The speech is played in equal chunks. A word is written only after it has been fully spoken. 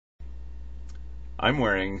I'm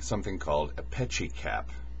wearing something called a peci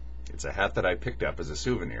cap. It's a hat that I picked up as a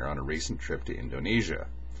souvenir on a recent trip to Indonesia.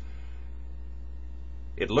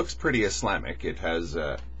 It looks pretty Islamic. It has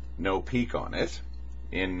no peak on it.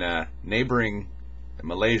 In neighboring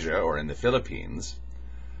Malaysia or in the Philippines,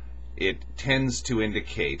 it tends to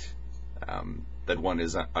indicate that one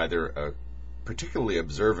is either a particularly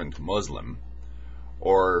observant Muslim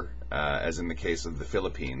or, as in the case of the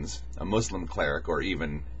Philippines, a Muslim cleric or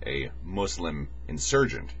even a Muslim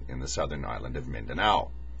insurgent in the southern island of Mindanao.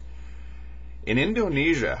 In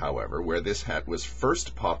Indonesia, however, where this hat was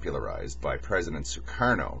first popularized by President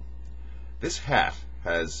Sukarno, this hat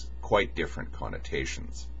has quite different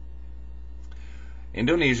connotations.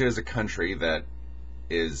 Indonesia is a country that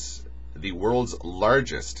is the world's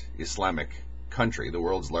largest Islamic country, the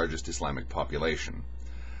world's largest Islamic population.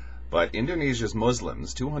 But Indonesia's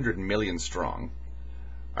Muslims, 200 million strong,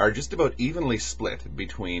 are just about evenly split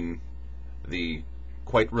between the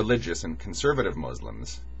quite religious and conservative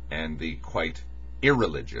Muslims and the quite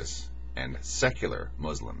irreligious and secular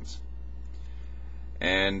Muslims.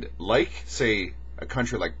 And like, say, a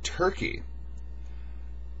country like Turkey,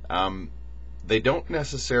 they don't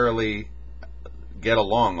necessarily get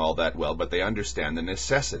along all that well, but they understand the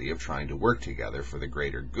necessity of trying to work together for the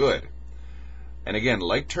greater good. And again,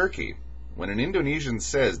 like Turkey, when an Indonesian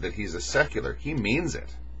says that he's a secular, he means it.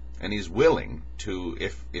 And he's willing to,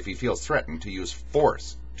 if he feels threatened, to use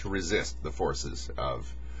force to resist the forces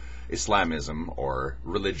of Islamism or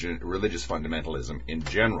religious fundamentalism in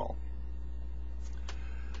general.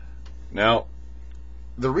 Now,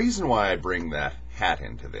 the reason why I bring that hat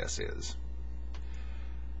into this is,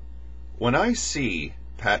 when I see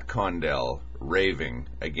Pat Condell raving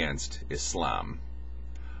against Islam,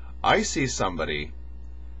 I see somebody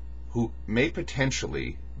who may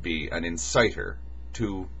potentially be an inciter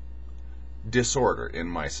to disorder in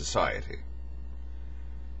my society.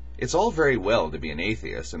 It's all very well to be an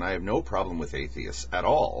atheist, and I have no problem with atheists at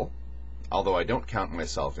all, although I don't count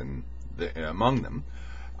myself among them.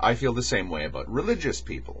 I feel the same way about religious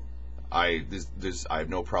people. I have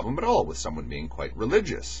no problem at all with someone being quite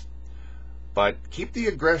religious. But keep the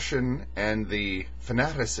aggression and the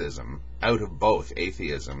fanaticism out of both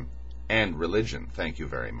atheism and religion. Thank you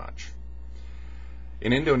very much.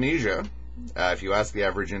 In Indonesia, if you ask the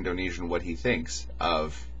average Indonesian what he thinks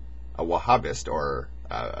of a Wahhabist or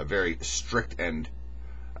a very strict and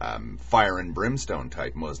fire and brimstone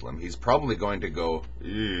type Muslim, he's probably going to go,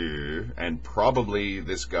 ew, and probably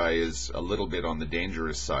this guy is a little bit on the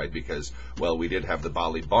dangerous side because, well, we did have the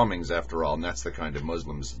Bali bombings after all, and that's the kind of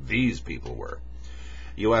Muslims these people were.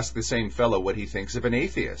 You ask the same fellow what he thinks of an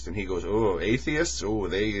atheist, and he goes, oh, atheists? Oh,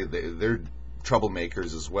 they're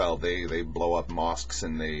troublemakers as well. They blow up mosques,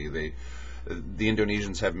 and the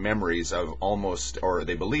Indonesians have memories of almost, or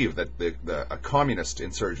they believe that a communist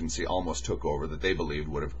insurgency almost took over that they believed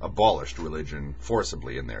would have abolished religion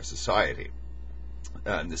forcibly in their society.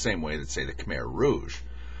 In the same way that, say, the Khmer Rouge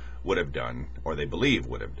would have done, or they believe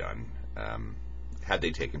would have done, had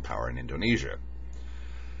they taken power in Indonesia.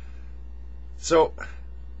 So,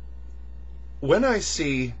 when I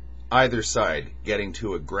see either side getting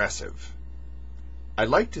too aggressive, I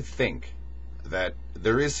like to think that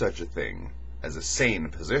there is such a thing as a sane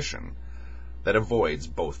position that avoids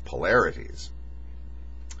both polarities.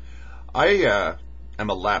 I am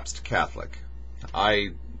a lapsed Catholic.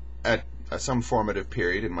 At some formative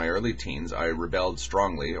period in my early teens, I rebelled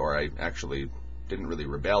strongly, or I actually didn't really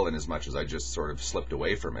rebel in as much as I just sort of slipped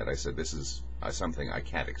away from it. I said, this is something I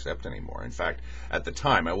can't accept anymore. In fact, at the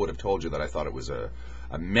time, I would have told you that I thought it was a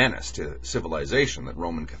menace to civilization, that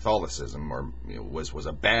Roman Catholicism was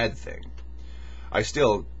a bad thing. I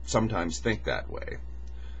still sometimes think that way.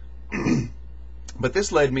 But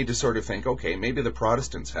this led me to sort of think, okay, maybe the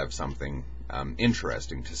Protestants have something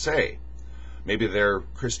interesting to say. Maybe their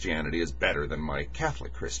Christianity is better than my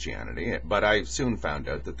Catholic Christianity, but I soon found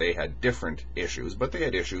out that they had different issues, but they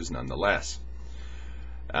had issues nonetheless.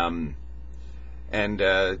 You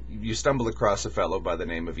stumble across a fellow by the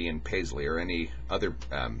name of Ian Paisley or any other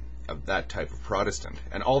of that type of Protestant,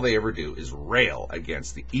 and all they ever do is rail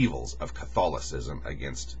against the evils of Catholicism,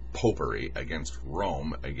 against popery, against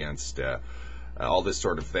Rome, against all this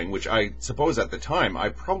sort of thing, which I suppose at the time I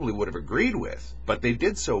probably would have agreed with, but they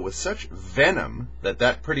did so with such venom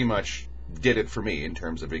that pretty much did it for me in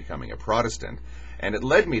terms of becoming a Protestant, and it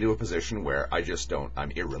led me to a position where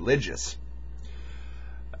I'm irreligious,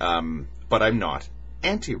 but I'm not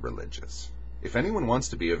anti-religious. If anyone wants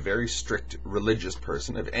to be a very strict religious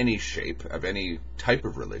person of any shape, of any type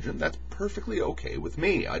of religion, that's perfectly okay with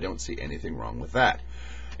me. I don't see anything wrong with that.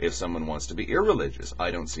 If someone wants to be irreligious,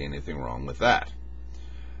 I don't see anything wrong with that.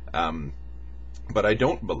 But I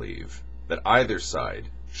don't believe that either side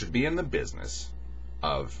should be in the business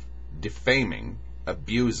of defaming,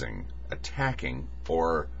 abusing, attacking,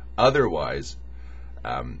 or otherwise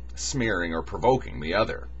smearing or provoking the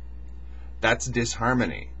other. That's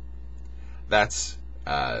disharmony. That's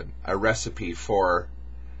a recipe for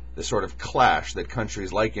the sort of clash that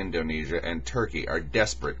countries like Indonesia and Turkey are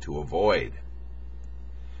desperate to avoid.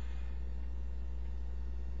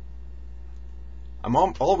 I'm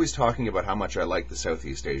always talking about how much I like the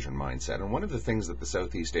Southeast Asian mindset, and one of the things that the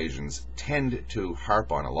Southeast Asians tend to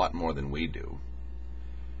harp on a lot more than we do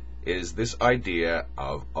is this idea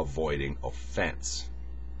of avoiding offense.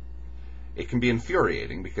 It can be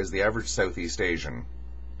infuriating because the average Southeast Asian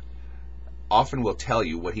often will tell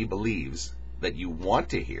you what he believes that you want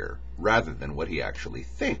to hear rather than what he actually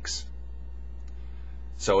thinks.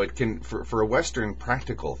 So it can, for a Western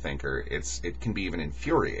practical thinker, it can be even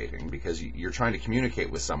infuriating because you're trying to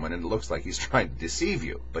communicate with someone and it looks like he's trying to deceive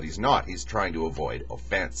you, but he's not. He's trying to avoid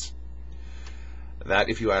offense. That,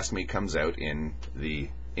 if you ask me, comes out in the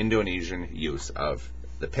Indonesian use of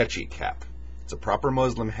the peci cap. It's a proper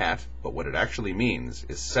Muslim hat, but what it actually means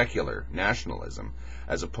is secular nationalism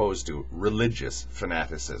as opposed to religious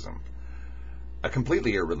fanaticism. A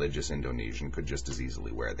completely irreligious Indonesian could just as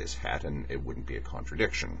easily wear this hat and it wouldn't be a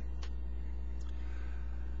contradiction.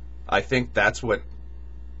 I think that's what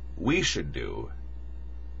we should do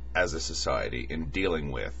as a society in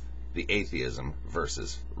dealing with the atheism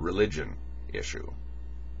versus religion issue.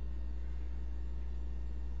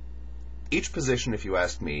 Each position, if you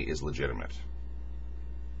ask me, is legitimate.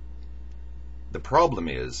 The problem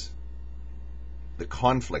is the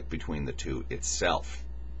conflict between the two itself.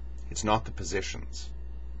 It's not the positions.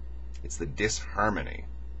 It's the disharmony.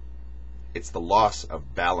 It's the loss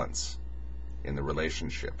of balance in the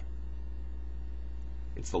relationship.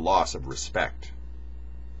 It's the loss of respect.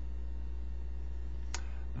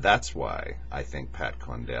 That's why I think Pat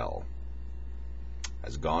Condell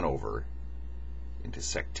has gone over into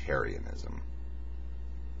sectarianism.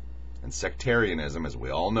 And sectarianism, as we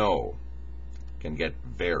all know, can get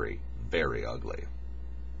very, very ugly.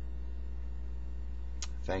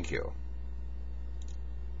 Thank you.